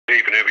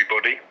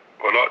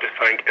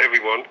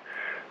everyone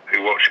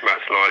who watched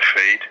Matt's live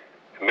feed.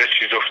 The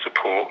messages of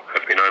support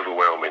have been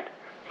overwhelming.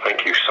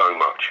 Thank you so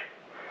much.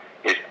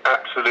 It's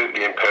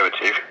absolutely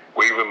imperative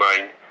we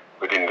remain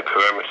within the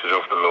parameters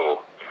of the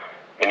law.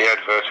 Any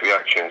adverse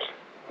reactions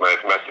may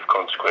have massive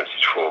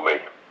consequences for me.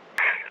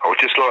 I would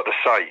just like to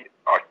say,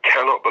 I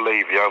cannot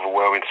believe the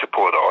overwhelming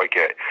support that I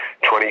get.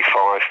 25,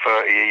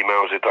 30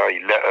 emails a day,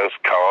 letters,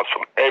 cards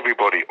from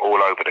everybody all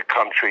over the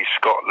country,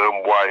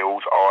 Scotland,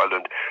 Wales,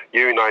 Ireland,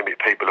 you name it,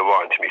 people are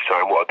writing to me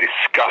saying what a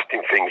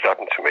disgusting thing's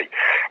happened to me.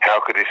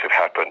 How could this have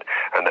happened?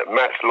 And that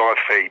Matt's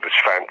live feed was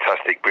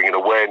fantastic, bringing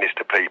awareness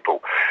to people.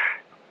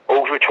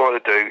 All we're trying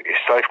to do is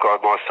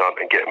safeguard my son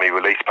and get me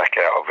released back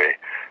out of it.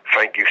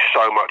 Thank you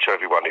so much,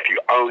 everyone. If you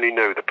only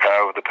knew the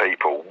power of the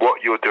people,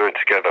 what you're doing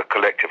together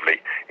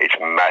collectively, it's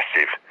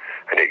massive.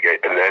 And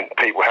then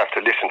people have to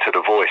listen to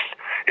the voice.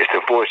 It's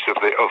the voice of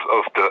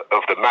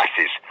the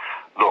masses,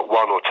 not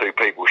one or two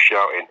people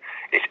shouting.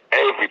 It's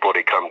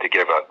everybody come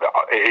together.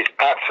 It is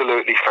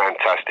absolutely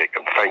fantastic,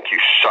 and thank you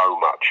so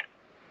much.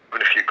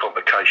 Had a few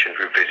complications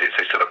with visits.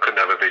 They said I couldn't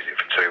have a visit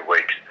for 2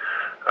 weeks,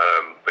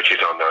 which is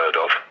unheard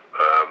of.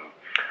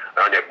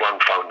 I only had one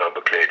phone number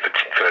cleared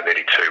for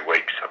nearly 2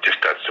 weeks. I've just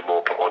had some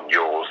more put on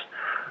yours.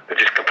 They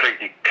just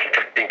completely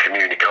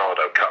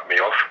incommunicado cut me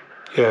off.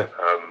 Yeah.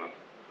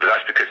 But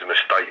that's because of my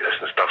status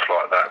and stuff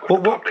like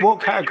that.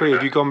 What category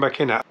have you gone back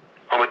in at?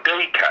 I'm a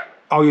DCAT.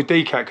 Oh, you're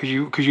DCAT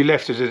because you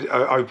left as an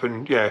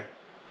open, yeah.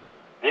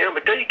 Yeah, I'm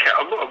a DCAT.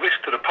 I'm not a risk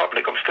to the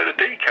public. I'm still a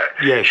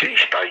DCAT. Yeah. She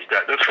staged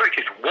that. The trick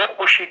is, what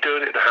was she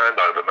doing at the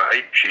handover,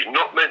 mate? She's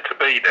not meant to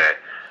be there.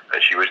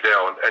 And she was there.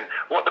 And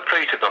what the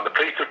police have done, the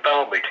police have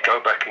bailed me to go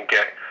back and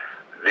get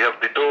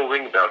the door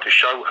ring bell to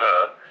show her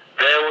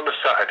there on the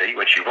Saturday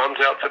when she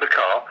runs out to the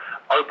car,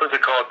 opens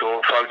the car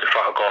door and throws the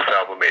photograph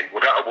album in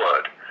without a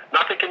word.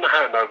 Nothing in the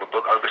handover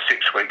book over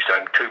 6 weeks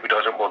saying Cooper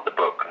doesn't want the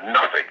book.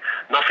 Nothing.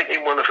 Nothing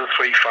in one of the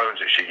 3 phones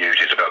that she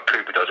uses about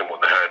Cooper doesn't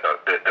want the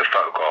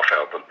photograph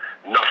album.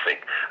 Nothing.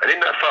 And in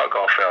that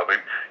photograph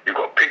album, you've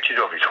got pictures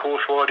of his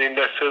horse riding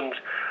lessons,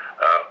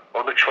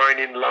 on the train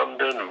in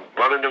London,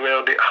 running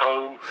around at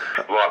home.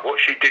 Right,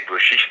 what she did was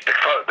the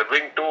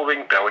door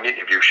ring bell in the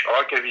interview.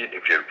 I gave the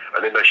interview,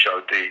 and then they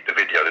showed the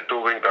video. The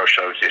door ring bell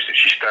shows this, that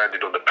she's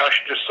standing on the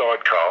passenger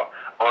side car.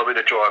 I'm in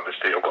the driver's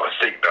seat. I've got a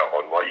seatbelt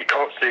on. Right, you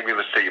can't see me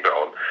with a seatbelt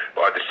on,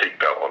 but I had the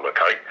seatbelt on,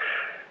 okay?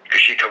 Because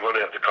she come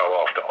running out the car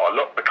after. I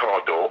locked the car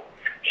door.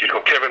 She's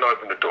gone, Kevin,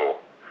 open the door.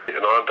 And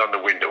I undone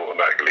the window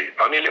automatically.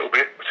 Only a little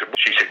bit.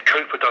 She said,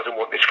 Cooper doesn't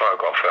want this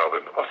photograph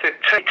album. I said,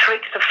 he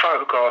takes the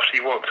photographs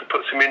he wants and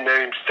puts them in there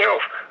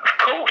himself. Of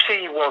course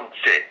he wants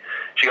it.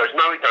 She goes,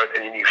 no, he don't.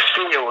 And then you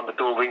see her on the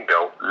door ring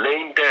bell,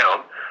 lean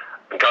down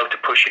and go to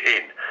push it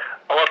in.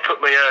 I put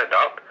my hand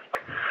up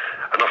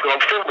and I've gone,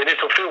 I'm filming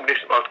this.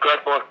 I've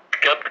grabbed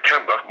the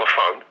camera, my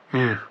phone,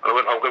 and I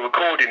went, I'm going to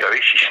record it.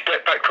 She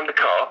stepped back from the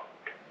car,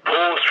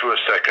 paused for a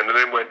second, and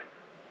then went,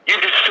 you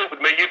just stood with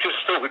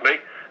me,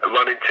 and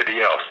run into the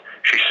house.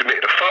 She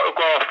submitted a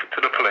photograph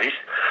to the police.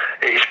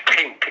 It is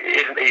pink,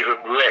 it isn't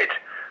even red.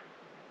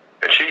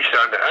 And she's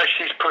saying that as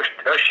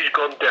she's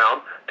gone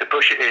down to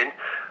push it in,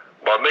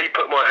 by me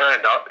putting my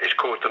hand up, it's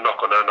caused a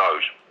knock on her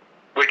nose,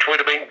 which would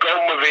have been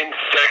gone within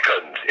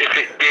seconds if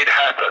it did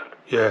happen.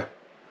 Yeah.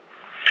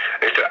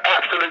 It's an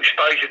absolute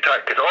stage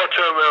attack, because I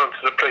turned around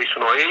to the police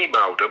when I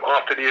emailed them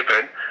after the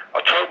event. I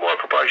told my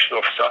probation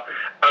officer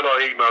and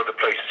I emailed the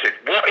police and said,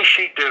 what is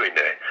she doing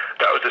there?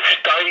 That was a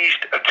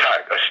staged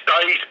attack, a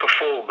staged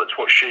performance,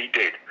 what she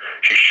did.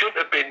 She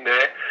shouldn't have been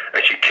there, and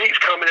she keeps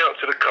coming out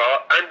to the car,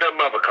 and her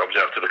mother comes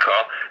out to the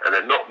car, and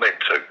they're not meant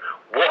to.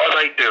 What are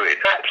they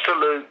doing?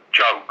 Absolute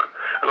joke.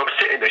 And I'm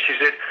sitting there, she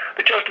said,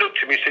 the judge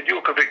looked at me and said,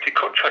 you're a convicted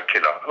contract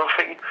killer. And I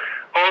think,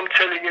 I'm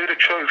telling you the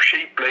truth,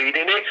 she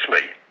bleeding hits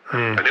me.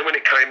 And then when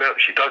it came out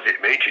she does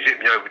hit me, she's hit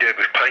me over there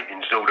with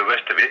paintings and all the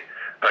rest of it,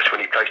 that's when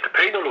he placed a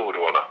penal order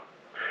on her.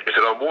 He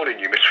said, I'm warning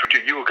you, Miss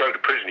Fridge, you will go to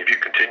prison if you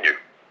continue.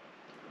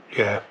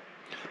 Yeah.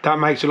 That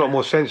makes a lot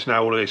more sense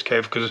now, all of this,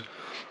 Kev, because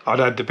I'd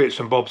had the bits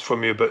and bobs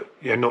from you, but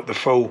yeah, not the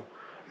full.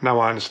 Now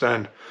I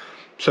understand.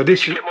 So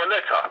this Did you get my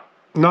letter?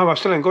 No, I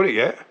still ain't got it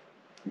yet.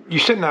 You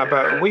sent that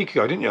about a week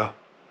ago, didn't you?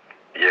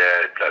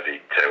 Yeah, bloody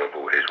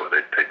terrible is what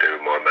they do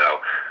with my mail.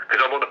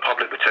 Because I'm on a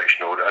public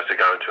protection order as they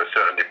go into a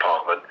certain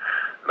department,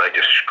 and they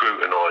just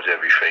scrutinise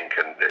everything,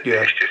 and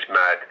it's just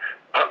mad.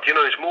 You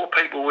know, there's more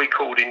people we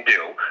called in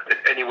Deal than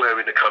anywhere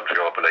in the country,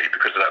 I believe,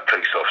 because of that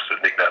police officer,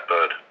 Nick that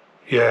bird.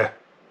 Yeah.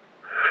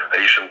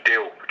 And he's from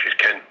Deal, which is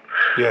Kent.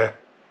 Yeah.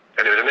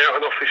 And there was an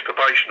out-of-office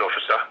probation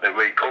officer that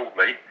recalled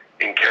me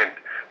in Kent.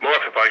 My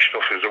probation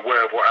officer was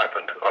aware of what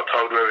happened. I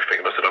told her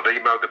everything, and I said, I've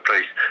emailed the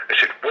police. They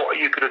said, what are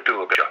you going to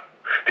do about it?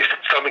 They said,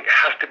 something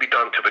has to be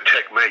done to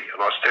protect me, and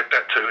I said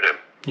that to them.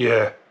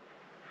 Yeah.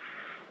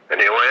 And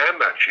here I am,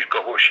 man. She's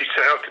got what she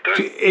set out to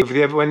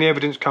do. When the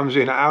evidence comes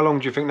in, how long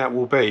do you think that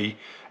will be?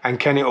 And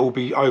can it all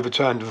be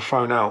overturned or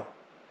thrown out?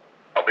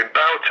 I've been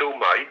bailed till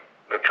May,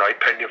 okay,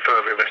 pending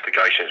further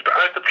investigations. But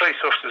as the police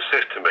officer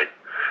says to me,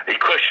 he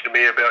questioned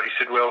me about, he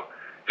said, well,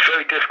 It's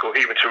very difficult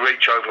even to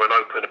reach over and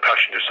open the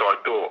passenger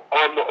side door.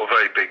 I'm not a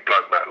very big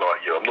bloke, Matt,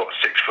 like you. I'm not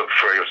 6'3"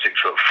 or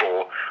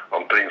 6'4".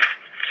 I'm being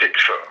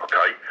 6 foot,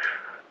 okay?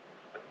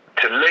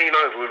 To lean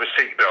over with a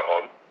seatbelt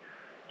on,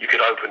 you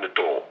could open the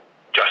door,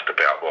 just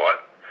about, right?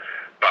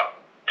 But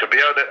to be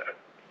able to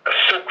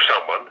assault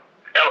someone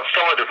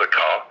outside of the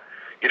car,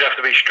 you'd have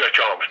to be Stretch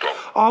Armstrong.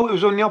 Oh, it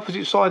was on the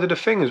opposite side of the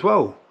thing as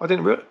well. I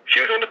didn't realise.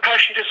 She was on the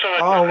passenger side.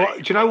 Oh,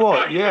 right. Do you know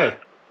what? Yeah.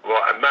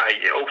 Right, and Matty,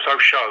 it also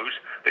shows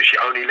that she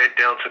only leant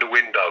down to the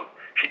window.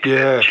 She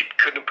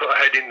couldn't put her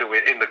head in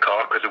the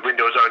car because the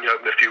window was only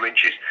open a few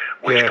inches,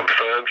 which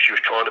confirms she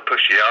was trying to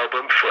push the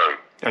album through.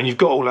 And you've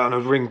got all that on a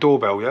Ring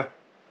doorbell, yeah?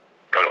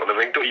 Got it on the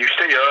Ring door. You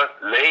see her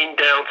lean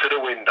down to the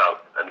window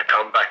and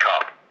come back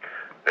up.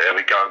 There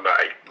we go,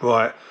 Matty.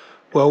 Right.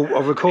 Well,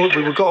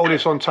 we've got all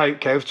this on tape,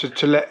 Kev,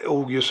 to let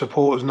all your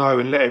supporters know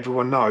and let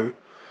everyone know.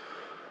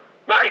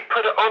 Matty,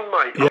 put it on,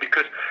 mate,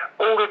 because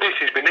all of this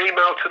has been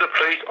emailed to the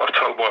police. I've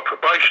told my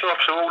probation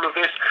officer all of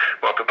this.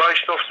 My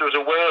probation officer was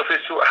aware of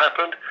this what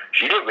happened.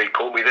 She didn't really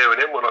call me there and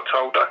then when I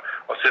told her.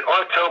 I said,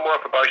 I tell my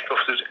probation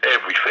officers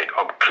everything.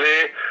 I'm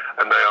clear,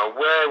 and they are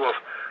aware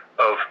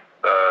of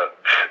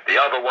the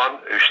other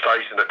one who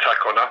staged an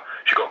attack on her.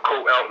 She got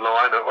caught out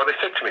lying. Well, they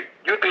said to me,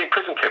 you'd be in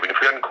prison, Kevin,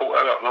 if we hadn't caught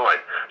her out lying.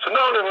 So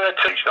no one ever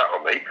teach that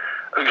on me.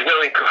 Who's now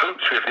in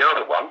cahoots with the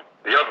other one,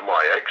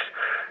 my ex.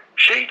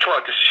 She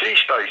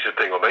staged the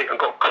thing on me and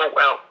got caught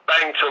out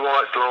bang to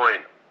rights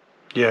lying.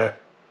 Yeah.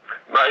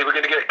 Mate, we're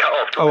going to get cut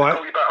off. Do you want me to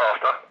call you back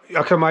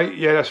after? Okay, mate.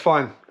 Yeah, that's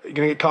fine. You're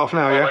going to get cut off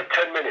now, yeah? Mate,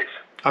 10 minutes.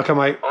 Okay,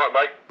 mate. All right,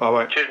 mate.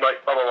 Bye-bye. Cheers,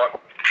 mate. Bye-bye.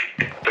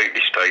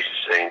 Completely staged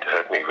the scene to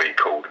have me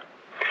recalled.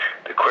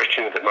 The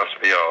questions that must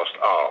be asked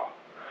are,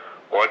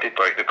 why did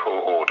break the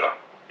court order?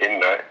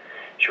 In that,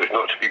 she was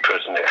not to be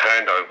present at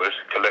handovers,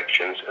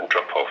 collections and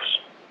drop-offs.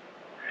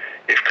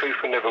 If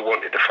Cooper never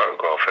wanted the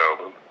photograph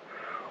album,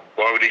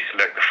 why would he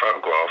select the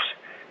photographs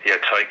he had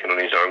taken on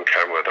his own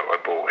camera that I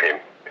bought him,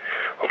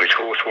 of his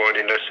horse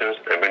riding lessons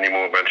and many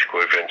more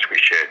magical events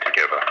we shared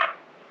together?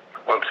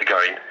 Once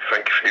again,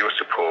 thank you for your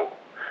support.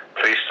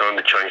 Please sign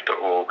the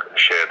change.org and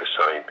share the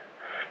same.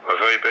 My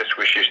very best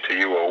wishes to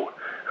you all,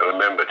 and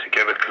remember,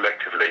 together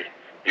collectively,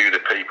 you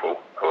the people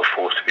are a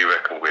force to be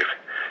reckoned with.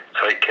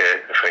 Take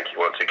care, and thank you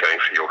once again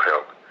for your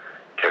help.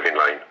 Kevin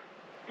Lane.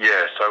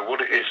 Yeah, so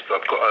what it is,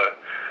 I've got a...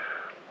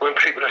 When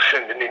people are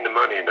sending in the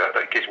money and that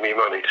gives me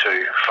money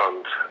to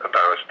fund a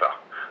barrister.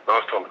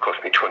 Last time it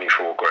cost me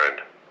 24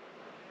 grand.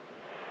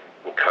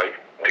 Okay,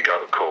 to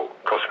go to court.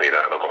 It cost me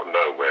that and I got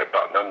nowhere,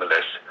 but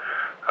nonetheless,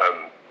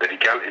 the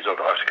legalities of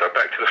it, I have to go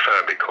back to the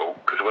family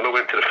court, because when I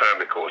went to the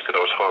family court, I said I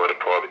was hiring a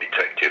private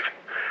detective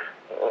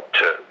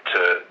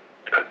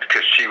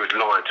because she was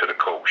lying to the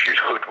court. She was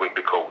hoodwinked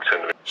the court.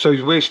 So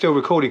we're still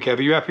recording, Kev.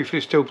 Are you happy for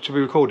this still to be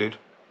recorded?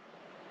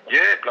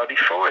 Yeah, bloody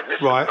fine.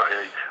 Listen, right.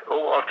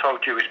 All I've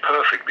told you is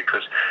perfect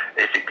because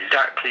it's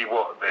exactly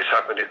what has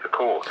happened at the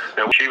court.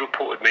 Now, she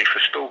reported me for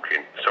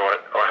stalking, so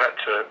I had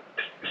to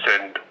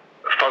send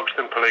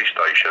Folkestone Police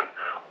Station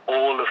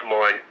all of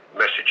my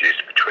messages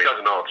between. She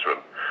doesn't answer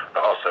them.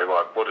 I'll say,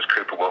 right, what does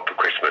Cooper want for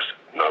Christmas?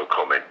 No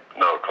comment,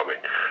 no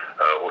comment.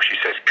 Or she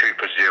says,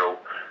 Cooper's ill,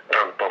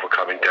 don't bother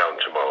coming down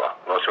tomorrow.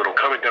 And I said, I'm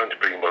coming down to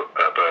bring him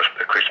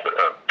a Christmas,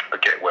 a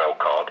get well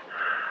card.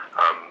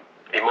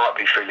 He might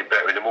be feeling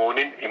better in the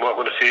morning. He might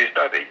want to see his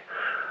daddy.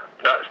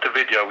 That's the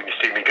video when you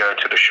see me going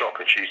to the shop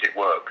and she's at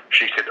work.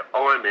 She said,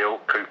 I'm ill,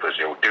 Cooper's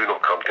ill, do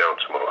not come down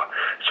tomorrow.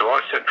 So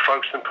I sent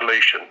Folkestone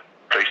Police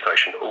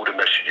Station all the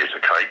messages,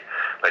 okay?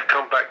 They've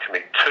come back to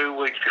me 2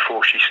 weeks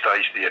before she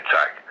staged the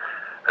attack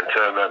and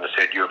turned around and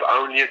said, you have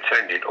only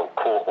attended on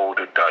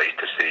court-ordered days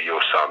to see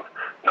your son.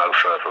 No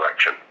further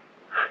action.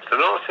 So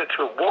then I said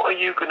to her, what are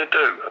you going to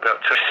do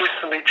about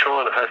persistently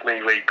trying to have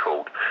me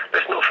recalled?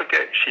 Let's not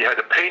forget, she had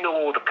a penal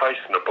order placed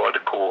on her by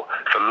the court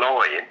for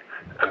lying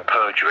and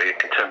perjury and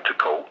contempt of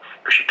court,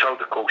 because she told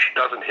the court she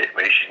doesn't hit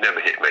me, she's never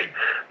hit me.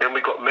 Then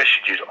we got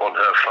messages on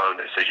her phone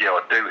that says, yeah,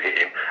 I do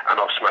hit him, and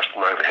I've smashed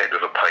him over the head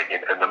with a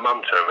painting. And the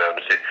mum turned around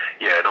and said,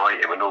 yeah, and I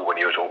hit him and all when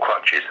he was on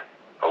crutches.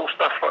 All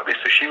stuff like this.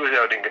 So she was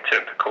held in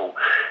contempt of court.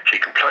 She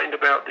complained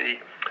about the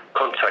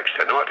contact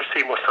centre. I had to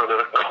see my son in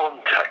a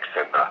contact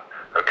centre.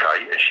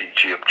 Okay, and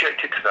she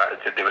objected to that and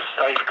said there were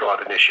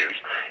safeguarding issues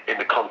in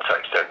the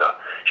contact centre.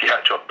 She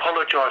had to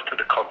apologise to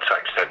the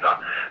contact centre.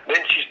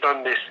 Then she's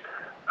done this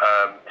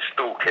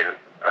stalking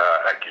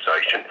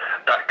accusation.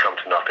 That come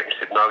to nothing. She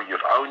said, no,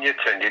 you've only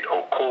attended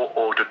on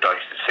court-ordered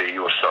days to see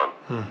your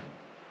son.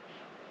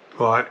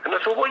 Right. And I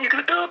thought, what are you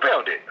going to do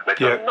about it? And they've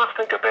done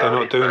nothing about it. They're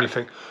not doing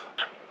anything.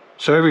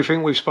 So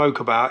everything we spoke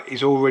about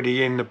is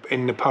already in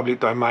the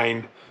public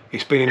domain.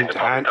 It's been in the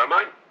public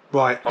domain.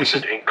 Right. I've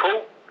said in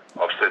court.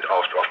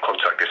 I've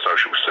contacted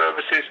social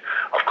services.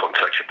 I've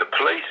contacted the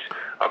police.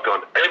 I've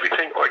done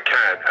everything I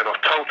can, and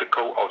I've told the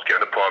court I was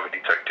getting a private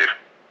detective.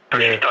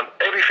 But she's done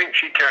everything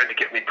she can to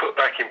get me put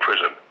back in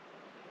prison.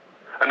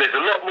 And there's a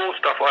lot more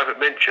stuff I haven't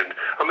mentioned.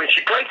 I mean,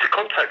 she breaks a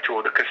contact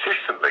order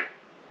consistently.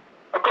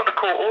 I've got the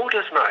court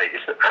orders, mate.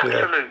 It's an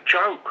absolute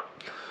joke.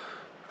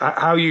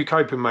 How are you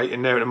coping, mate,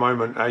 in there at the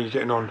moment? How are you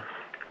getting on?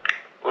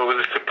 Well,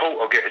 the support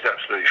I get is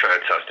absolutely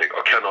fantastic. I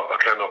cannot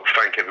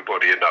thank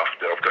everybody enough.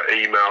 I've got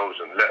emails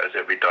and letters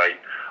every day.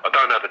 I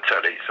don't have a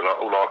telly, so like,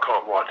 I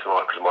can't write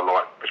tonight because my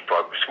light was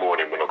broke this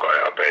morning when I got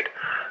out of bed.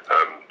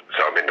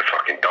 So I'm in the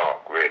fucking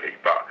dark, really.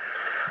 But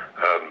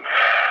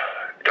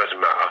it doesn't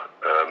matter.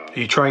 Are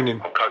you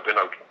training? I'm coping.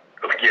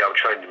 Yeah, I'm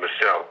training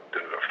myself.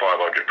 Doing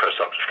 500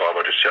 press-ups,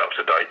 500 sit-ups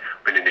a day.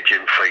 Been in the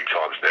gym 3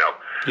 times now.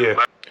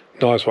 Yeah.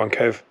 Nice one,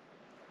 Kev.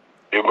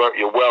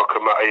 You're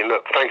welcome, mate. And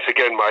look, thanks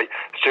again, mate.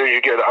 The sooner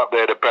you get it up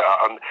there, the better.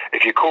 And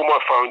if you call my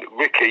phone,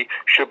 Ricky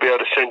should be able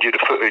to send you the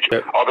footage.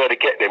 Yep. I'll be able to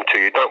get them to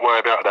you. Don't worry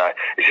about that.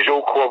 This is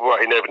all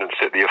corroborating evidence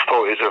that the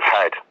authorities have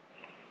had.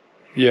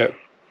 Yeah.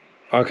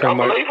 Okay,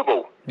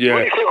 unbelievable. Mate. Yeah. What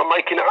do you think I'm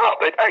making it up?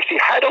 They've actually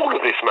had all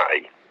of this,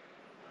 mate.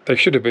 They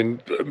should have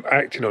been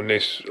acting on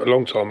this a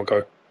long time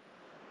ago.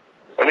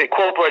 And it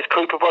corroborates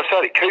Cooper by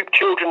saying it.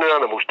 Children and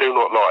animals do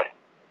not lie.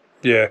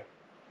 Yeah.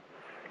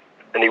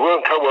 And he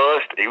weren't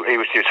coerced, he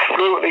was just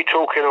fluently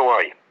talking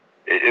away.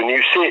 And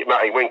you see it,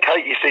 mate, when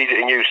Katie sees it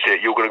and you see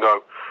it, you're going to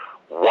go,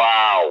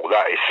 wow,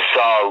 that is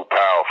so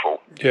powerful.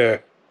 Yeah.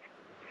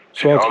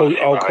 So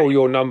I'll call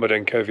your number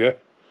then, Kev, yeah?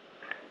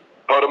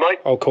 Pardon, mate?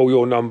 I'll call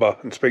your number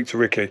and speak to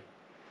Ricky.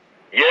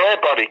 Yeah,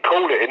 buddy,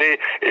 call it. And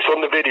it's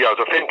on the videos.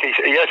 I think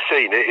he has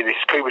seen it.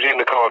 He was in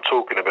the car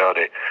talking about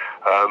it.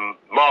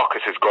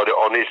 Marcus has got it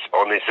on his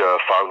phone.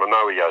 I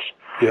know he has.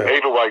 Yeah.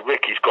 Either way,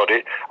 Ricky's got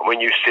it. And when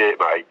you see it,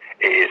 mate,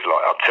 it is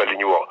like, I'm telling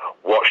you what,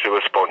 watch the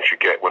response you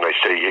get when they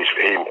see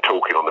him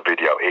talking on the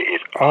video. It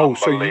is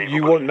so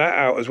you want that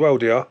out as well,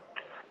 do you?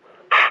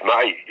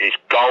 Mate, it's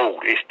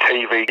gold. It's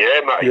TV. Yeah,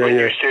 mate, when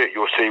you see it,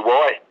 you'll see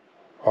why.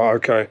 Oh,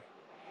 okay.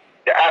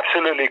 It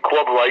absolutely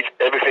corroborates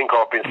everything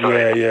I've been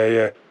saying.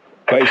 Yeah.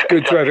 But it's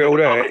good to have it all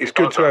there. It's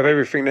good to have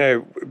everything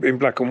there in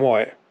black and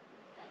white.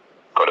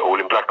 Got it all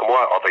in black and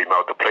white. I've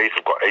emailed the police,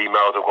 I've got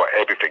emails, I've got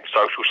everything.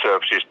 Social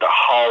services, the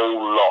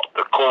whole lot.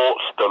 The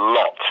courts, the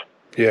lot.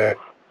 Yeah.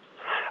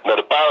 Now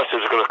the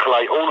barristers are going to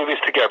collate all of this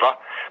together,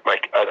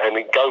 and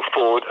then go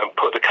forward and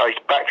put the case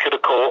back to the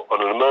court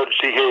on an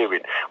emergency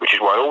hearing, which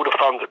is why all the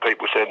funds that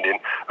people send in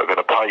are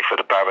going to pay for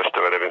the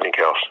barrister and everything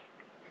else.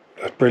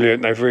 That's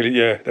brilliant. They've really,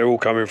 they're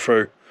all coming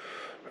through.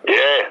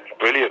 Yeah,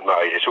 brilliant,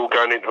 mate. It's all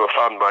going into a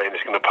fund, mate, and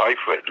it's going to pay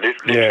for it.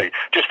 Literally,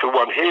 just for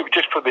one here,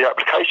 just for the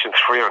application,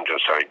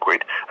 £300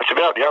 quid. That's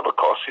about the other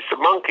costs. It's a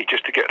monkey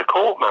just to get to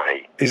court,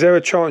 mate. Is there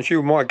a chance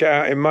you might get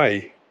out in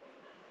May?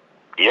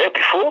 Yeah,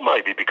 before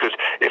maybe, because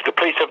if the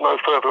police have no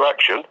further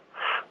action,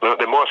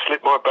 they might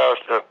slip my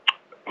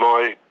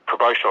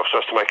probation officer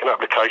has to make an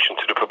application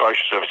to the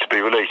probation service to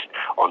be released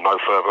on no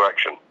further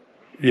action.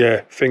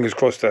 Yeah, fingers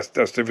crossed that's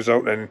the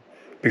result then,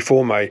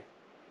 before May.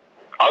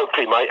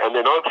 Hopefully, mate, and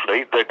then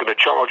hopefully they're going to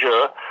charge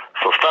her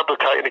for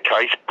fabricating the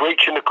case,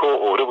 breaching the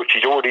court order, which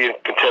she's already in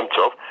contempt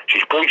of.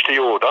 She's breached the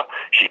order.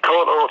 She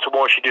can't answer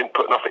why she didn't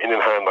put nothing in the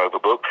handover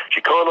book.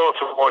 She can't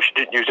answer why she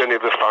didn't use any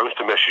of the phones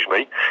to message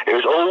me. It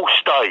was all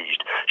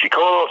staged. She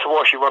can't answer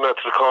why she ran out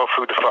to the car and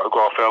threw the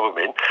photograph album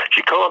in.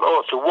 She can't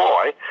answer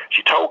why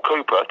she told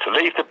Cooper to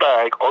leave the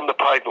bag on the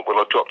pavement when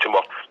I dropped him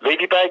off. Leave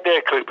your bag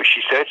there, Cooper,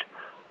 she said.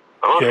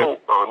 And I thought,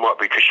 it might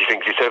be because she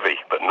thinks it's heavy.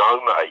 But no,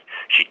 mate,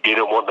 she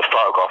didn't want the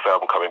photograph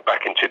album coming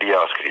back into the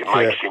house because it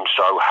makes him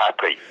so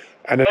happy.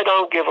 And they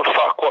don't give a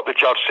fuck what the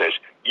judge says.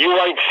 You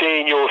ain't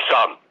seeing your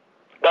son.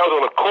 That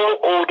was on a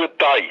court-ordered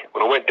day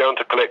when I went down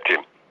to collect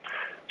him.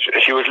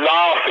 She was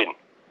laughing,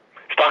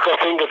 stuck her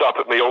fingers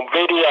up at me on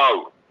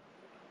video.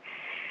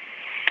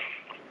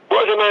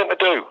 What is a man to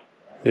do?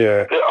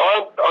 Yeah.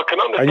 I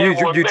can understand.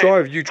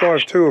 And you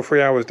drive 2 or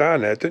 3 hours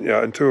down there, didn't you?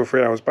 And 2 or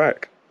 3 hours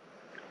back.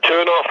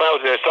 2.5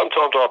 hours there.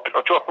 Sometimes I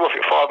drop him off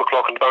at 5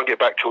 o'clock and don't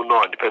get back till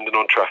 9, depending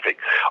on traffic.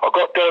 I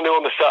got down there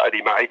on the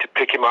Saturday, mate, to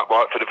pick him up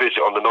right for the visit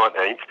on the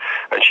 19th,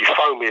 and she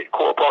phoned me at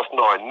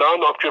 9:15.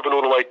 No, I've driven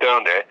all the way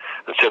down there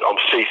and said I'm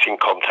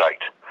ceasing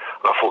contact.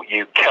 And I thought,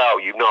 you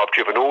cow, you know I've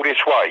driven all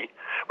this way,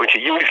 when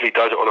she usually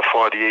does it on a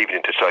Friday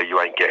evening to say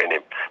you ain't getting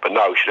him. But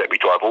no, she let me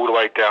drive all the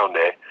way down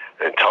there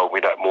and told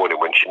me that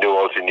morning when she knew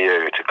I was in the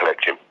area to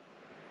collect him.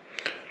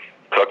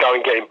 So I go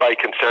and get him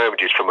bacon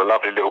sandwiches from a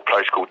lovely little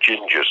place called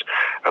Ginger's,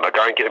 and I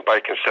go and get him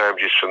bacon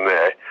sandwiches from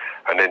there,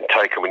 and then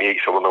take him and he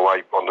eats them on the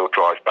way on the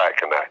drive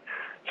back and that.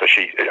 So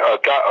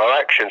her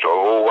actions are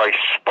always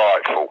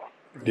spiteful.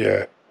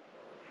 Yeah.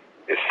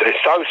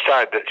 It's so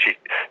sad that she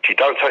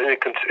don't take any.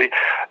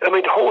 I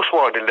mean, horse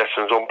riding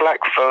lessons on Black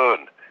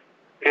Fern,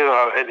 you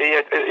know, and he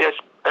has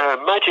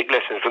magic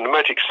lessons from the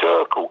Magic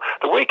Circle.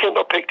 The weekend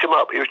I picked him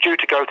up, he was due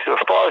to go to the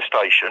fire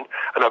station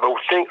and have a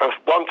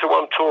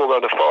one-to-one tour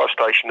around the fire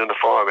station and the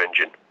fire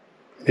engine.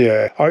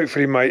 Yeah,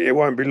 hopefully, mate, it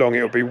won't be long.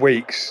 It'll be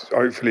weeks,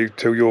 hopefully,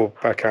 till you're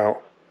back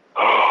out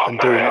and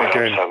doing it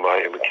again. So,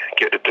 mate, and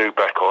get the do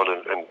back on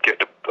and get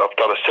the. I've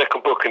done a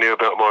second book in here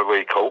about my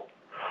recall.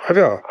 Have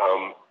you?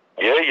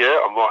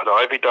 Yeah, I'm writing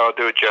every day. I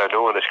do a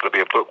journal, and it's going to be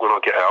a book when I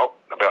get out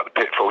about the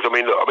pitfalls. I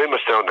mean, look, I'm in my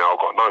cell now.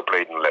 I've got no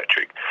bleeding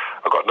electric.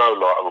 I've got no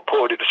light. I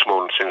reported it this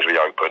morning as soon as we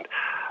opened.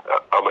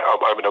 I'm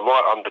in a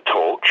right under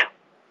torch.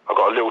 I've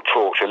got a little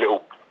torch, a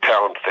little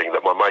town thing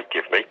that my mate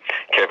gave me,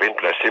 Kevin,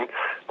 bless him,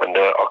 and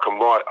I can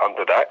write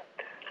under that.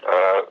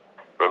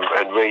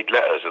 and read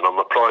letters, and I'm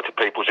replying to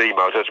people's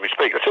emails as we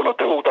speak. That's all I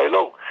do all day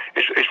long,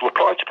 is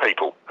reply to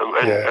people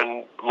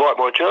and write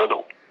my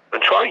journal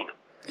and train.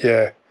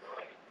 Yeah.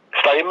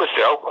 Stay in my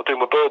cell. I'll do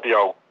my birdie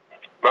hole.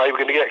 Mate, we're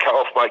going to get cut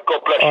off, mate.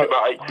 God bless you,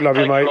 mate. Love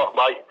you, mate.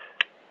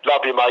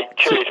 Love you, mate.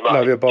 Cheers, mate.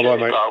 Love you. Bye-bye,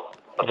 mate.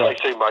 I'll see you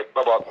soon, mate.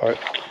 Bye-bye.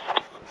 Bye.